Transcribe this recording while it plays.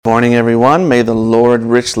Morning, everyone. May the Lord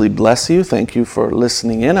richly bless you. Thank you for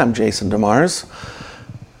listening in. I'm Jason DeMars,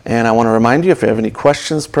 and I want to remind you, if you have any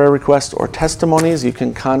questions, prayer requests, or testimonies, you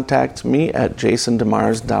can contact me at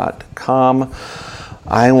jasondemars.com.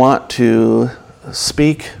 I want to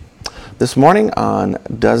speak this morning on,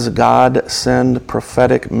 does God send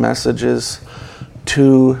prophetic messages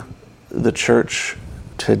to the church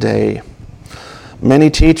today? Many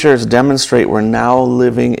teachers demonstrate we're now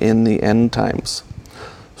living in the end times.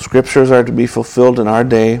 Scriptures are to be fulfilled in our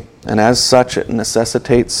day, and as such it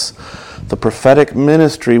necessitates the prophetic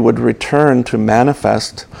ministry would return to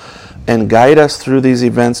manifest and guide us through these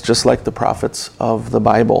events just like the prophets of the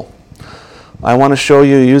Bible. I want to show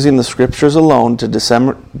you using the Scriptures alone to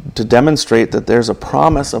demonstrate that there's a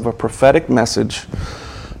promise of a prophetic message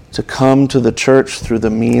to come to the church through the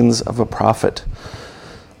means of a prophet.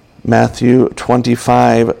 Matthew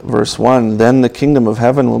 25, verse 1, "Then the kingdom of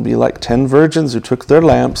heaven will be like 10 virgins who took their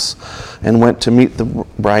lamps and went to meet the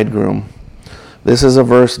bridegroom." This is a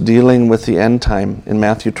verse dealing with the end time. In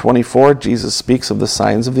Matthew 24, Jesus speaks of the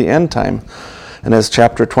signs of the end time. And as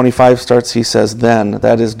chapter 25 starts, he says, "Then,"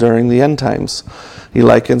 that is during the end times. He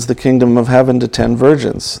likens the kingdom of heaven to 10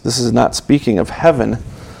 virgins. This is not speaking of heaven,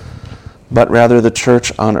 but rather the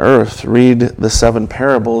church on earth. Read the 7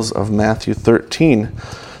 parables of Matthew 13.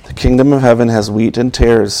 The kingdom of heaven has wheat and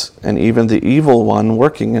tares, and even the evil one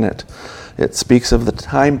working in it. It speaks of the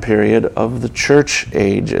time period of the church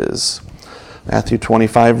ages. Matthew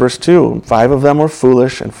 25, verse 2, 5 of them were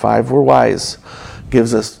foolish and 5 were wise.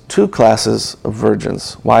 Gives us 2 classes of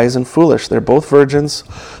virgins, wise and foolish. They're both virgins.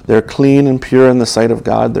 They're clean and pure in the sight of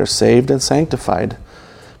God. They're saved and sanctified.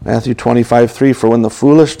 Matthew 25, 3, "For when the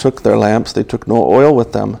foolish took their lamps, they took no oil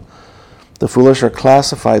with them. The foolish are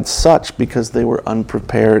classified such because they were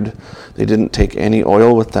unprepared. They didn't take any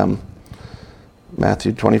oil with them."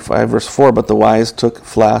 Matthew 25, verse 4, "But the wise took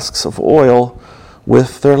flasks of oil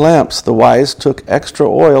with their lamps. The wise took extra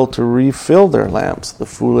oil to refill their lamps. The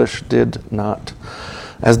foolish did not.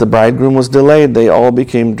 As the bridegroom was delayed, they all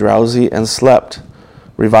became drowsy and slept.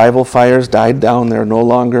 Revival fires died down. They are no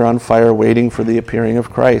longer on fire waiting for the appearing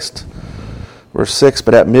of Christ." Verse 6,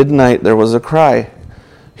 "But at midnight there was a cry,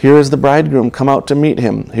 'Here is the bridegroom, come out to meet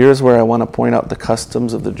him.'" Here's where I want to point out the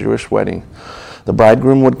customs of the Jewish wedding. The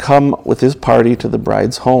bridegroom would come with his party to the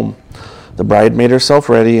bride's home. The bride made herself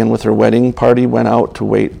ready, and with her wedding party went out to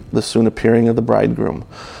wait the soon appearing of the bridegroom.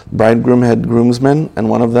 The bridegroom had groomsmen, and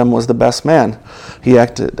one of them was the best man. He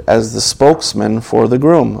acted as the spokesman for the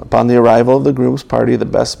groom. Upon the arrival of the groom's party, the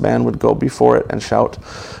best man would go before it and shout,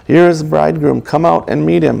 "Here is the bridegroom, come out and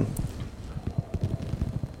meet him."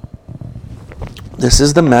 This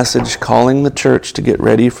is the message calling the church to get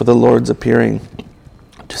ready for the Lord's appearing.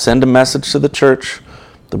 To send a message to the church,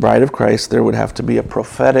 the bride of Christ, there would have to be a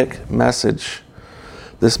prophetic message.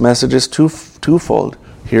 This message is twofold.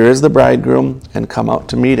 Here is the bridegroom, and come out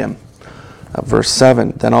to meet him. Verse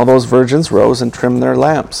 7, "Then all those virgins rose and trimmed their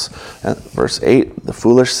lamps." Verse 8, "The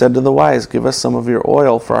foolish said to the wise, 'Give us some of your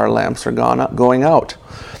oil, for our lamps are going out.'"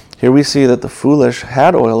 Here we see that the foolish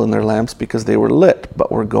had oil in their lamps because they were lit,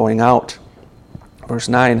 but were going out. Verse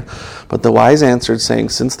 9, "But the wise answered, saying,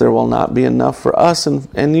 'Since there will not be enough for us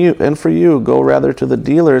and for you, go rather to the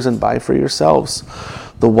dealers and buy for yourselves.'"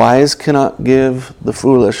 The wise cannot give the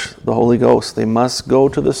foolish the Holy Ghost. They must go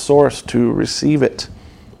to the source to receive it.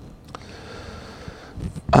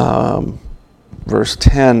 Verse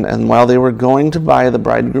 10, "And while they were going to buy, the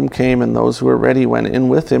bridegroom came, and those who were ready went in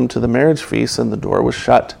with him to the marriage feast, and the door was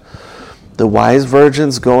shut." The wise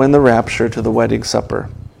virgins go in the rapture to the wedding supper.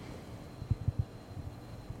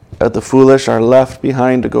 But the foolish are left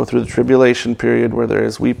behind to go through the tribulation period where there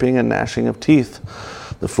is weeping and gnashing of teeth.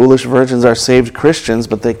 The foolish virgins are saved Christians,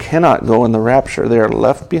 but they cannot go in the rapture. They are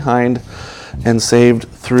left behind and saved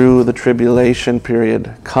through the tribulation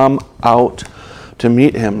period. Come out to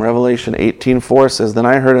meet him. Revelation 18:4 says, "Then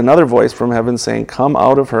I heard another voice from heaven saying, 'Come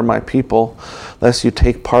out of her, my people, lest you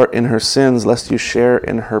take part in her sins, lest you share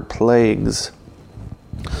in her plagues.'"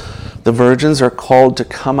 The virgins are called to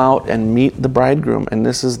come out and meet the bridegroom, and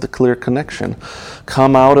this is the clear connection.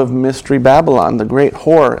 Come out of Mystery Babylon, the great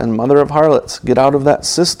whore and mother of harlots. Get out of that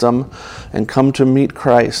system and come to meet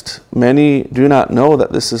Christ. Many do not know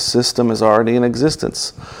that this system is already in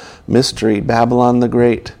existence. Mystery Babylon the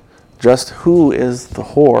Great. Just who is the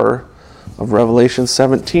whore of Revelation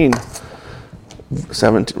 17?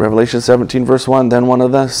 Revelation 17, verse 1, "Then one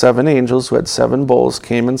of the 7 angels who had 7 bowls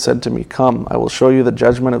came and said to me, 'Come, I will show you the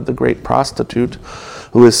judgment of the great prostitute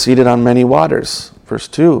who is seated on many waters.'" Verse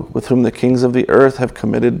 2, with whom the kings of the earth have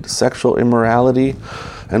committed sexual immorality,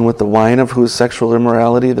 and with the wine of whose sexual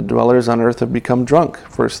immorality the dwellers on earth have become drunk.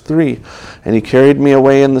 Verse 3, and he carried me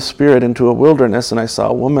away in the spirit into a wilderness, and I saw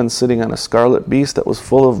a woman sitting on a scarlet beast that was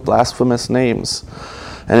full of blasphemous names,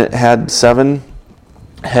 and it had 7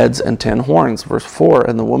 heads and 10 horns. Verse 4,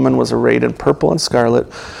 and the woman was arrayed in purple and scarlet,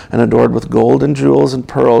 and adorned with gold and jewels and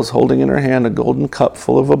pearls, holding in her hand a golden cup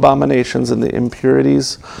full of abominations and the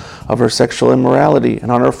impurities of her sexual immorality.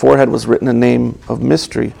 And on her forehead was written a name of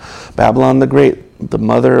mystery, Babylon the Great, the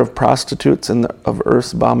mother of prostitutes and of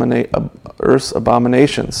earth's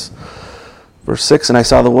abominations. Verse 6, and I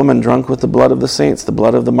saw the woman drunk with the blood of the saints, the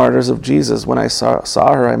blood of the martyrs of Jesus. When I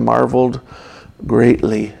saw her, I marveled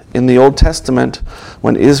greatly. In the Old Testament,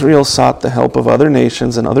 when Israel sought the help of other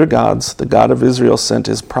nations and other gods, the God of Israel sent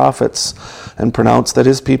his prophets and pronounced that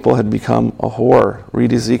his people had become a whore.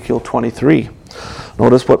 Read Ezekiel 23.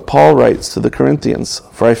 Notice what Paul writes to the Corinthians.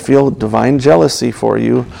 For I feel divine jealousy for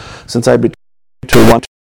you, since I betrayed to one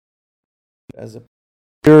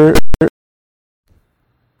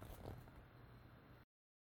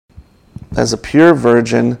as a pure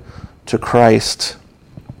virgin to Christ.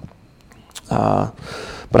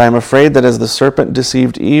 But I am afraid that as the serpent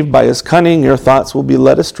deceived Eve by his cunning, your thoughts will be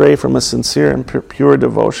led astray from a sincere and pure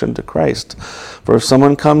devotion to Christ. For if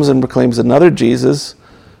someone comes and proclaims another Jesus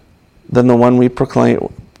than the one we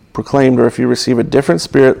proclaimed, or if you receive a different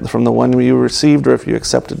spirit from the one you received, or if you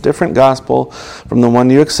accept a different gospel from the one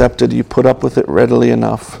you accepted, you put up with it readily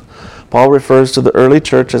enough. Paul refers to the early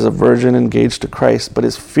church as a virgin engaged to Christ, but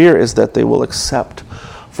his fear is that they will accept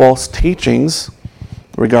false teachings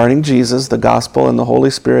regarding Jesus, the gospel, and the Holy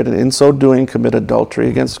Spirit, and in so doing commit adultery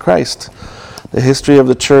against Christ. The history of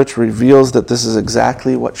the church reveals that this is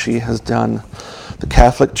exactly what she has done. The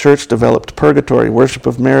Catholic Church developed purgatory, worship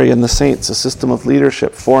of Mary and the saints, a system of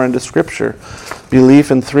leadership foreign to Scripture,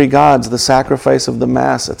 belief in 3 gods, the sacrifice of the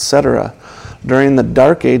Mass, etc. During the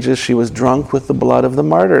Dark Ages, she was drunk with the blood of the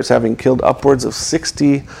martyrs, having killed upwards of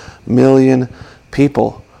 60 million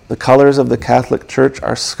people. The colors of the Catholic Church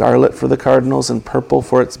are scarlet for the cardinals and purple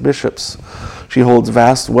for its bishops. She holds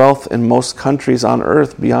vast wealth in most countries on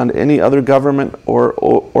earth beyond any other government or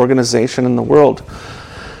organization in the world.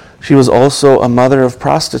 She was also a mother of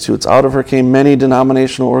prostitutes. Out of her came many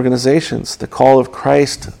denominational organizations. The call of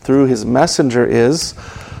Christ through his messenger is,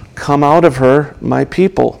 "Come out of her, my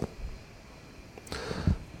people."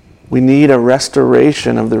 We need a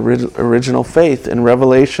restoration of the original faith. In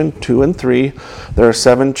Revelation 2 and 3, there are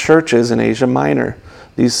 7 churches in Asia Minor.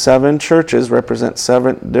 These 7 churches represent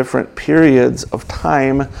 7 different periods of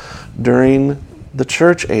time during the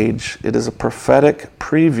church age. It is a prophetic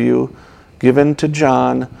preview given to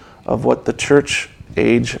John of what the church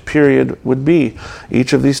age period would be.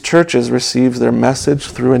 Each of these churches receives their message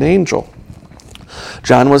through an angel.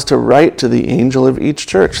 John was to write to the angel of each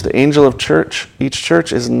church. The angel of each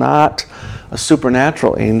church is not a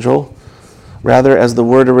supernatural angel. Rather, as the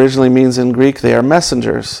word originally means in Greek, they are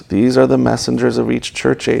messengers. These are the messengers of each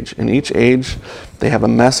church age. In each age, they have a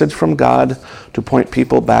message from God to point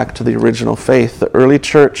people back to the original faith. The early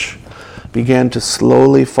church began to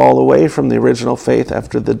slowly fall away from the original faith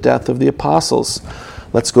after the death of the apostles.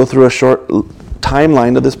 Let's go through a short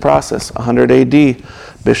timeline of this process. 100 AD,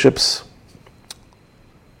 bishops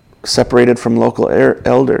separated from local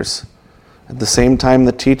elders. At the same time,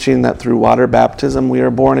 the teaching that through water baptism we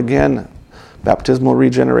are born again, baptismal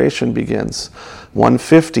regeneration begins.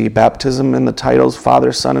 150, baptism in the titles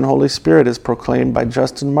Father, Son, and Holy Spirit is proclaimed by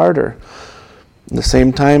Justin Martyr. At the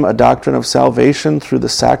same time, a doctrine of salvation through the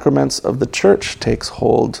sacraments of the church takes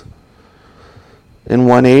hold. In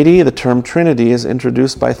 180, the term Trinity is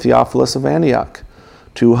introduced by Theophilus of Antioch.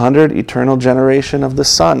 200, eternal generation of the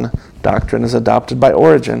Son. Doctrine is adopted by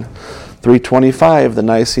Origen. 325, the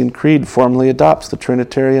Nicene Creed formally adopts the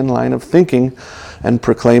Trinitarian line of thinking and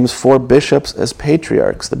proclaims 4 bishops as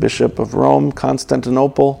patriarchs, the Bishop of Rome,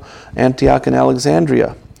 Constantinople, Antioch, and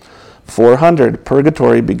Alexandria. 400,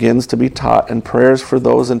 purgatory begins to be taught and prayers for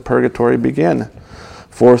those in purgatory begin.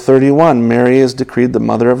 431, Mary is decreed the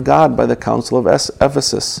Mother of God by the Council of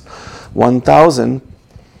Ephesus. 1000,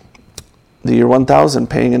 the year 1000,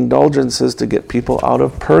 paying indulgences to get people out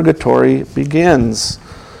of purgatory begins.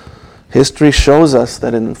 History shows us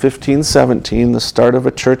that in 1517, the start of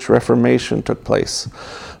a church reformation took place.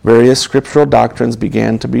 Various scriptural doctrines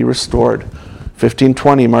began to be restored.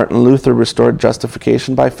 1520, Martin Luther restored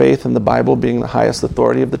justification by faith and the Bible being the highest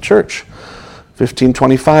authority of the church.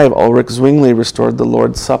 1525, Ulrich Zwingli restored the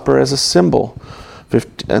Lord's Supper as a symbol.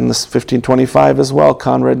 And this 1525 as well,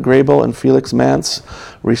 Conrad Grebel and Felix Manz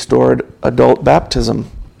restored adult baptism.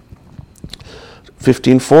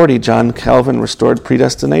 1540, John Calvin restored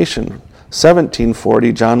predestination.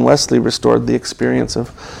 1740, John Wesley restored the experience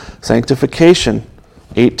of sanctification.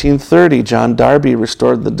 1830, John Darby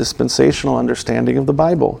restored the dispensational understanding of the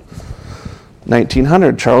Bible.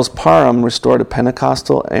 1900, Charles Parham restored a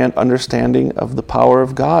Pentecostal and understanding of the power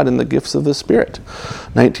of God and the gifts of the Spirit.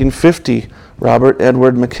 1950, Robert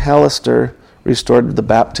Edward McAllister restored the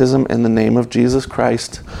baptism in the name of Jesus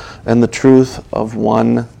Christ and the truth of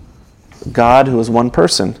one God who is one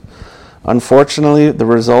person. Unfortunately, the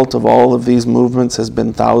result of all of these movements has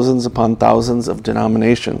been thousands upon thousands of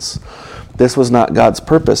denominations. This was not God's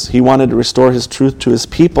purpose. He wanted to restore his truth to his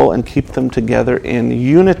people and keep them together in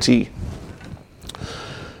unity.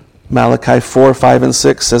 Malachi 4, 5, and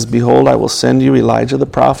 6 says, "Behold, I will send you Elijah the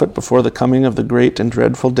prophet before the coming of the great and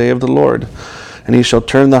dreadful day of the Lord. And he shall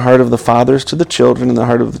turn the heart of the fathers to the children, and the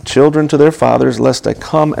heart of the children to their fathers, lest I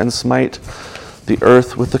come and smite the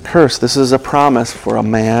earth with a curse." This is a promise for a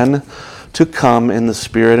man to come in the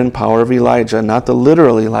spirit and power of Elijah, not the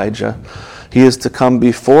literal Elijah. He is to come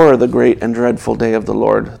before the great and dreadful day of the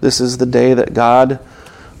Lord. This is the day that God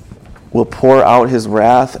will pour out his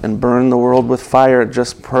wrath and burn the world with fire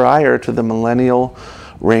just prior to the millennial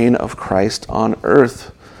reign of Christ on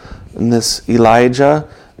earth. And this Elijah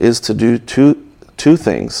is to do two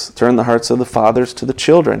things: turn the hearts of the fathers to the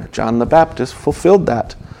children. John the Baptist fulfilled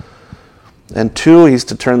that. And two, he's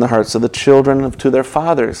to turn the hearts of the children to their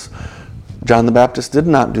fathers. John the Baptist did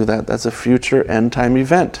not do that. That's a future end-time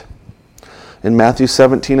event. In Matthew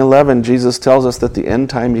 17:11, Jesus tells us that the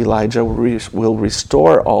end-time Elijah will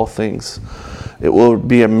restore all things. It will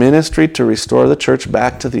be a ministry to restore the church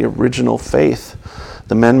back to the original faith.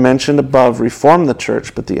 The men mentioned above reform the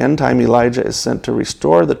church, but the end-time Elijah is sent to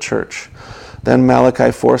restore the church. Then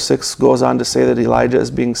Malachi 4:6 goes on to say that Elijah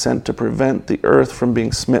is being sent to prevent the earth from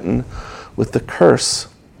being smitten with the curse.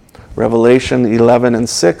 Revelation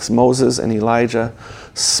 11:6, Moses and Elijah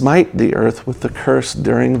smite the earth with the curse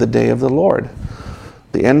during the day of the Lord.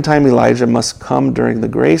 The end-time Elijah must come during the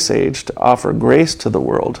grace age to offer grace to the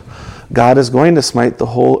world. God is going to smite the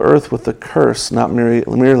whole earth with the curse, not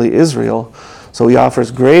merely Israel. So he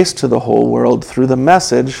offers grace to the whole world through the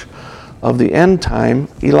message of the end-time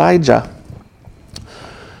Elijah.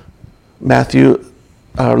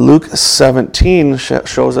 Luke 17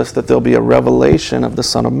 shows us that there'll be a revelation of the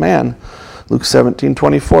Son of Man. Luke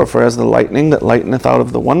 17:24, "For as the lightning that lighteneth out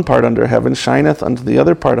of the one part under heaven shineth unto the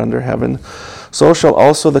other part under heaven, so shall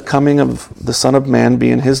also the coming of the Son of Man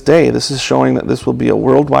be in his day." This is showing that this will be a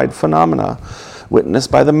worldwide phenomena,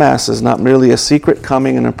 witnessed by the masses, not merely a secret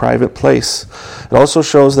coming in a private place. It also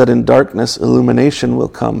shows that in darkness, illumination will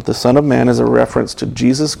come. The Son of Man is a reference to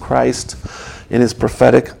Jesus Christ in his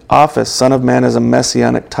prophetic office. Son of Man is a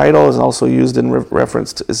messianic title, is also used in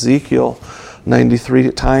reference to Ezekiel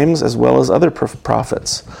 93 times, as well as other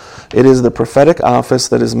prophets. It is the prophetic office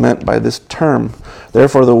that is meant by this term.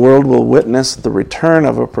 Therefore, the world will witness the return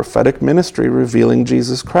of a prophetic ministry revealing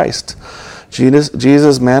Jesus Christ.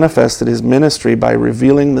 Jesus manifested his ministry by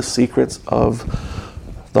revealing the secrets of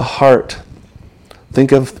the heart.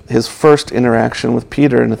 Think of his first interaction with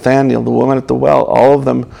Peter and Nathanael, the woman at the well. All of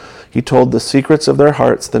them, he told the secrets of their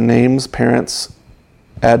hearts, the names, parents,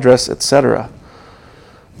 address, etc.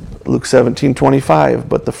 Luke 17:25,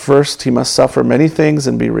 "But the first he must suffer many things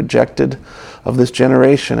and be rejected of this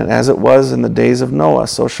generation. And as it was in the days of Noah,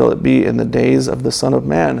 so shall it be in the days of the Son of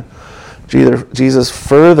Man." Jesus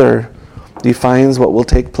further defines what will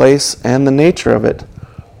take place and the nature of it.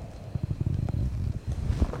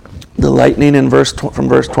 The lightning from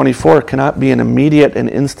verse 24 cannot be an immediate and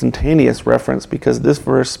instantaneous reference, because this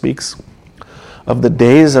verse speaks of the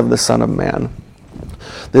days of the Son of Man.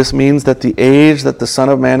 This means that the age that the Son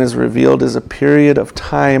of Man is revealed is a period of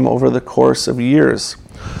time over the course of years.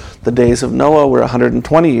 The days of Noah were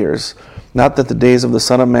 120 years. Not that the days of the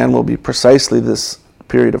Son of Man will be precisely this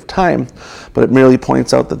period of time, but it merely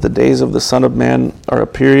points out that the days of the Son of Man are a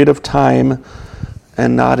period of time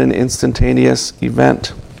and not an instantaneous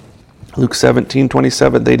event. Luke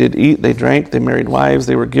 17:27, "They did eat, they drank, they married wives,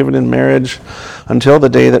 they were given in marriage until the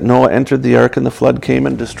day that Noah entered the ark and the flood came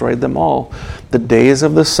and destroyed them all." The days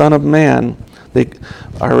of the Son of Man, they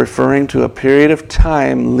are referring to a period of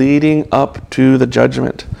time leading up to the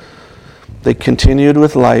judgment. They continued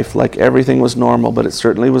with life like everything was normal, but it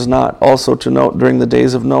certainly was not. Also to note, during the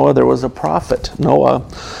days of Noah, there was a prophet, Noah,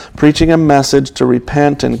 preaching a message to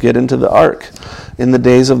repent and get into the ark. In the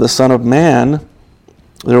days of the Son of Man,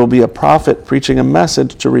 there will be a prophet preaching a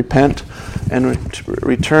message to repent and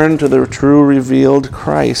return to the true revealed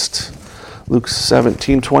Christ. Luke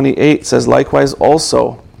 17:28 says, "Likewise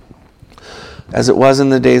also, As it was in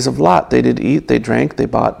the days of Lot, they did eat, they drank, they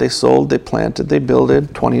bought, they sold, they planted, they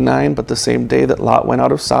builded. 29, but the same day that Lot went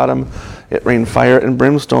out of Sodom, it rained fire and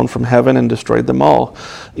brimstone from heaven and destroyed them all.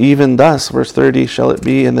 Even thus, verse 30, shall it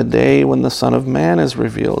be in the day when the Son of Man is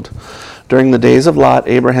revealed. During the days of Lot,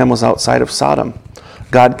 Abraham was outside of Sodom.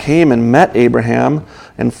 God came and met Abraham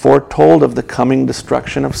and foretold of the coming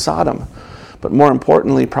destruction of Sodom, but more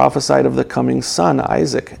importantly, prophesied of the coming son,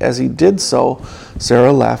 Isaac. As he did so,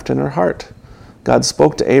 Sarah laughed in her heart. God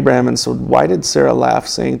spoke to Abraham and said, why did Sarah laugh,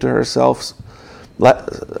 saying to herself,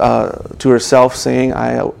 saying,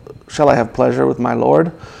 shall I have pleasure with my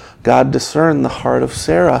Lord? God discerned the heart of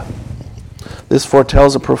Sarah. This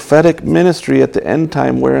foretells a prophetic ministry at the end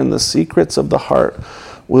time wherein the secrets of the heart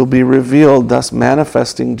will be revealed, thus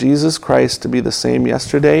manifesting Jesus Christ to be the same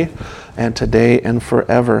yesterday and today and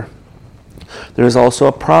forever. There is also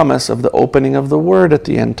a promise of the opening of the word at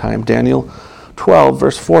the end time. Daniel 12,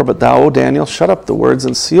 verse 4, but thou, O Daniel, shut up the words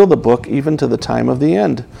and seal the book even to the time of the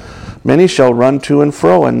end. Many shall run to and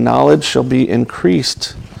fro, and knowledge shall be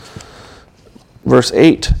increased. Verse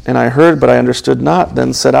 8, and I heard, but I understood not.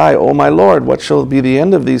 Then said I, O my Lord, what shall be the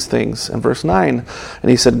end of these things? And verse 9, and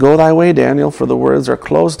he said, go thy way, Daniel, for the words are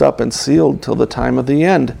closed up and sealed till the time of the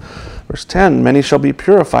end. Verse 10, many shall be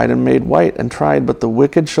purified and made white and tried, but the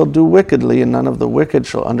wicked shall do wickedly, and none of the wicked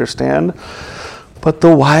shall understand, but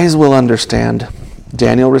the wise will understand.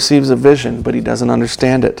 Daniel receives a vision, but he doesn't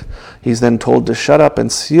understand it. He's then told to shut up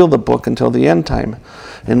and seal the book until the end time.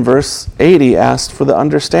 In verse 8, he asked for the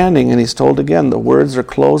understanding, and he's told again, the words are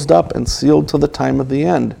closed up and sealed till the time of the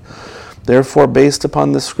end. Therefore, based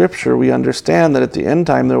upon the scripture, we understand that at the end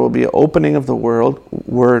time there will be an opening of the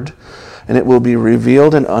word, and it will be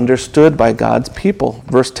revealed and understood by God's people.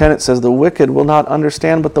 Verse 10, it says, the wicked will not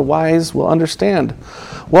understand, but the wise will understand.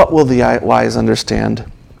 What will the wise understand?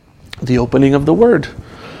 The opening of the word.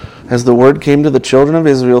 As the word came to the children of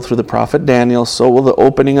Israel through the prophet Daniel, so will the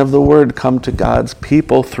opening of the word come to God's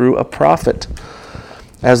people through a prophet.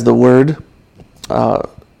 As the word, 1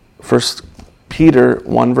 Peter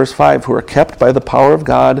 1 verse 5, who are kept by the power of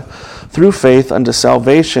God through faith unto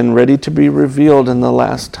salvation, ready to be revealed in the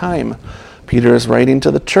last time. Peter is writing to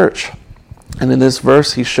the church. And in this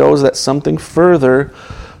verse, he shows that something further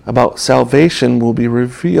about salvation will be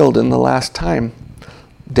revealed in the last time.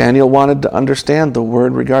 Daniel wanted to understand the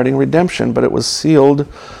word regarding redemption, but it was sealed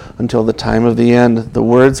until the time of the end. The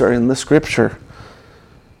words are in the scripture,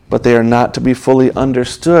 but they are not to be fully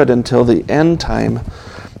understood until the end time.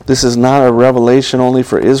 This is not a revelation only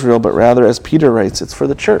for Israel, but rather, as Peter writes, it's for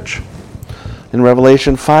the church. In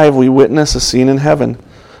Revelation 5, we witness a scene in heaven.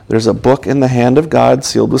 There's a book in the hand of God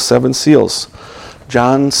sealed with 7 seals.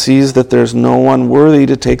 John sees that there's no one worthy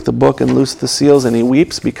to take the book and loose the seals, and he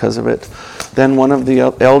weeps because of it. Then one of the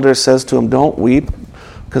elders says to him, don't weep,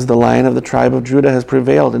 because the Lion of the tribe of Judah has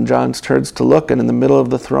prevailed. And John turns to look, and in the middle of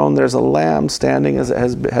the throne there's a lamb standing as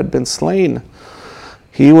it had been slain.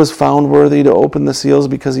 He was found worthy to open the seals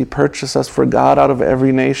because he purchased us for God out of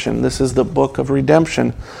every nation. This is the book of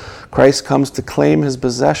redemption. Christ comes to claim his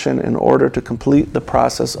possession in order to complete the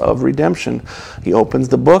process of redemption. He opens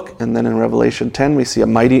the book, and then in Revelation 10 we see a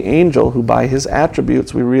mighty angel who by his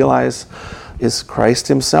attributes we realize is Christ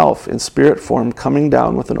himself in spirit form coming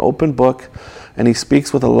down with an open book, and he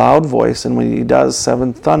speaks with a loud voice, and when he does,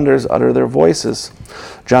 7 thunders utter their voices.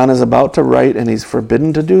 John is about to write, and he's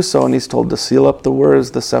forbidden to do so, and he's told to seal up the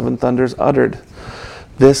words the 7 thunders uttered.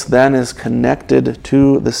 This then is connected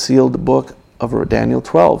to the sealed book of Daniel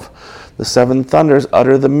 12. The 7 thunders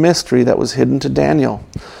utter the mystery that was hidden to Daniel.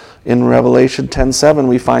 In Revelation 10:7,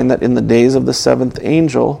 we find that in the days of the 7th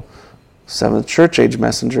angel, 7th church age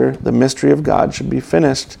messenger, the mystery of God should be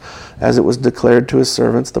finished as it was declared to his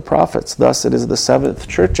servants, the prophets. Thus it is the 7th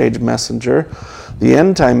church age messenger, the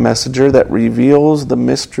end time messenger, that reveals the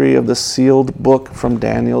mystery of the sealed book from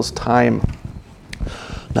Daniel's time.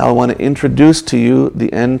 Now I want to introduce to you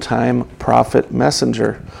the end time prophet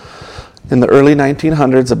messenger. In the early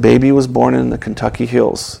 1900s, a baby was born in the Kentucky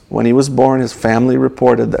hills. When he was born, his family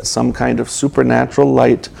reported that some kind of supernatural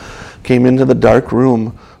light came into the dark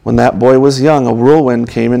room. When that boy was young, a whirlwind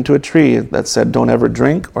came into a tree that said, don't ever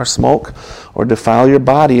drink or smoke or defile your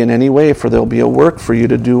body in any way, for there'll be a work for you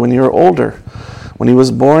to do when you're older. When he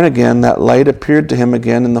was born again, that light appeared to him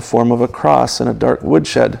again in the form of a cross in a dark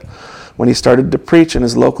woodshed. When he started to preach in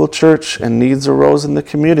his local church and needs arose in the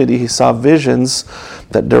community, he saw visions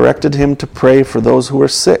that directed him to pray for those who were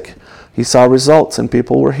sick. He saw results and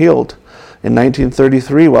people were healed. In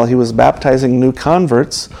 1933, while he was baptizing new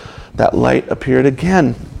converts, that light appeared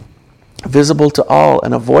again. visible to all,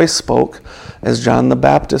 and a voice spoke, as John the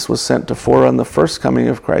Baptist was sent to forerun the first coming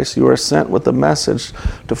of Christ, you are sent with a message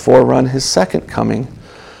to forerun his second coming.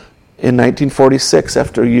 In 1946,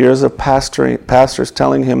 after years of pastors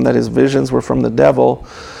telling him that his visions were from the devil,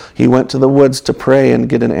 he went to the woods to pray and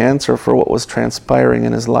get an answer for what was transpiring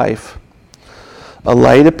in his life. A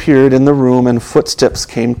light appeared in the room and footsteps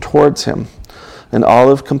came towards him. An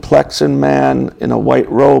olive-complexioned man in a white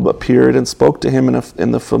robe appeared and spoke to him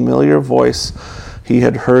in the familiar voice he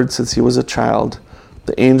had heard since he was a child.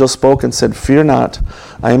 The angel spoke and said, "Fear not,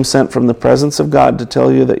 I am sent from the presence of God to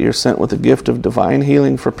tell you that you're sent with a gift of divine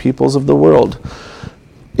healing for peoples of the world.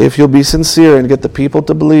 If you'll be sincere and get the people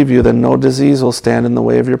to believe you, then no disease will stand in the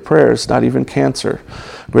way of your prayers, not even cancer.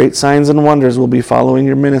 Great signs and wonders will be following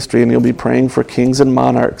your ministry, and you'll be praying for kings and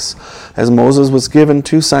monarchs. As Moses was given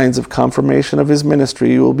 2 signs of confirmation of his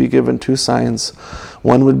ministry, you will be given 2 signs.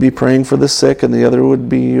 One would be praying for the sick, and the other would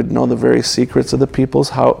be you'd know the very secrets of the people's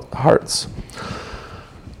hearts."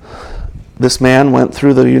 This man went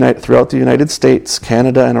throughout the United States,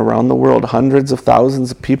 Canada, and around the world. Hundreds of thousands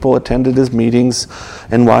of people attended his meetings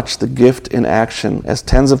and watched the gift in action. As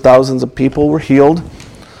tens of thousands of people were healed,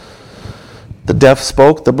 the deaf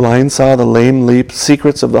spoke, the blind saw, the lame leaped,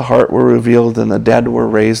 secrets of the heart were revealed, and the dead were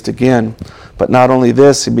raised again. But not only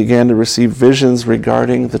this, he began to receive visions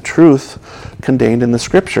regarding the truth contained in the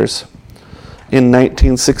scriptures. In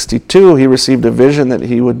 1962, he received a vision that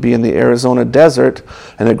he would be in the Arizona desert,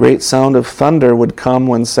 and a great sound of thunder would come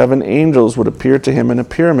when 7 angels would appear to him in a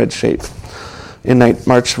pyramid shape. In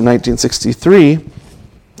March of 1963,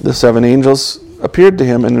 the 7 angels appeared to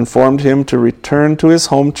him and informed him to return to his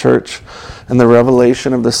home church, and the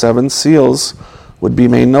revelation of the 7 seals would be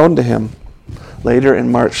made known to him. Later in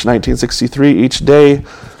March 1963, each day,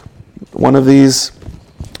 one of these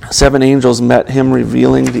 7 angels met him,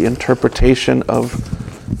 revealing the interpretation of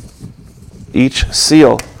each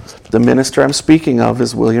seal. The minister I'm speaking of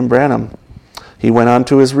is William Branham. He went on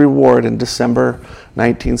to his reward in December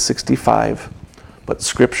 1965. But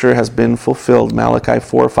Scripture has been fulfilled. Malachi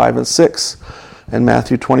 4, 5, and 6. And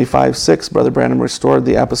Matthew 25, 6. Brother Branham restored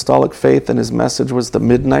the apostolic faith, and his message was the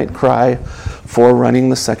midnight cry forerunning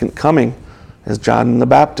the second coming. As John the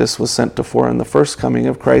Baptist was sent to forerun the first coming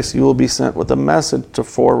of Christ, you will be sent with a message to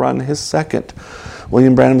forerun his second.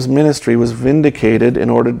 William Branham's ministry was vindicated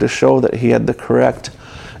in order to show that he had the correct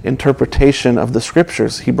interpretation of the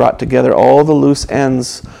Scriptures. He brought together all the loose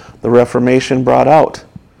ends the Reformation brought out.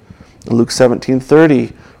 Luke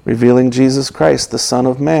 17:30, revealing Jesus Christ, the Son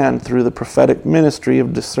of Man, through the prophetic ministry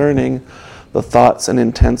of discerning the thoughts and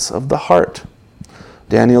intents of the heart.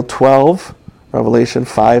 Daniel 12, Revelation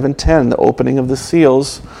 5 and 10, the opening of the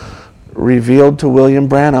seals, revealed to William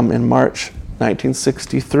Branham in March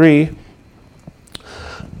 1963.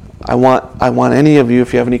 I want any of you,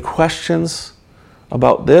 if you have any questions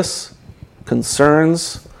about this,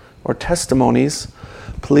 concerns, or testimonies,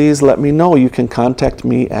 please let me know. You can contact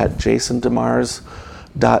me at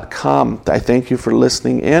jasondemars.com. I thank you for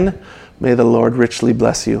listening in. May the Lord richly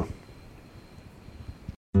bless you.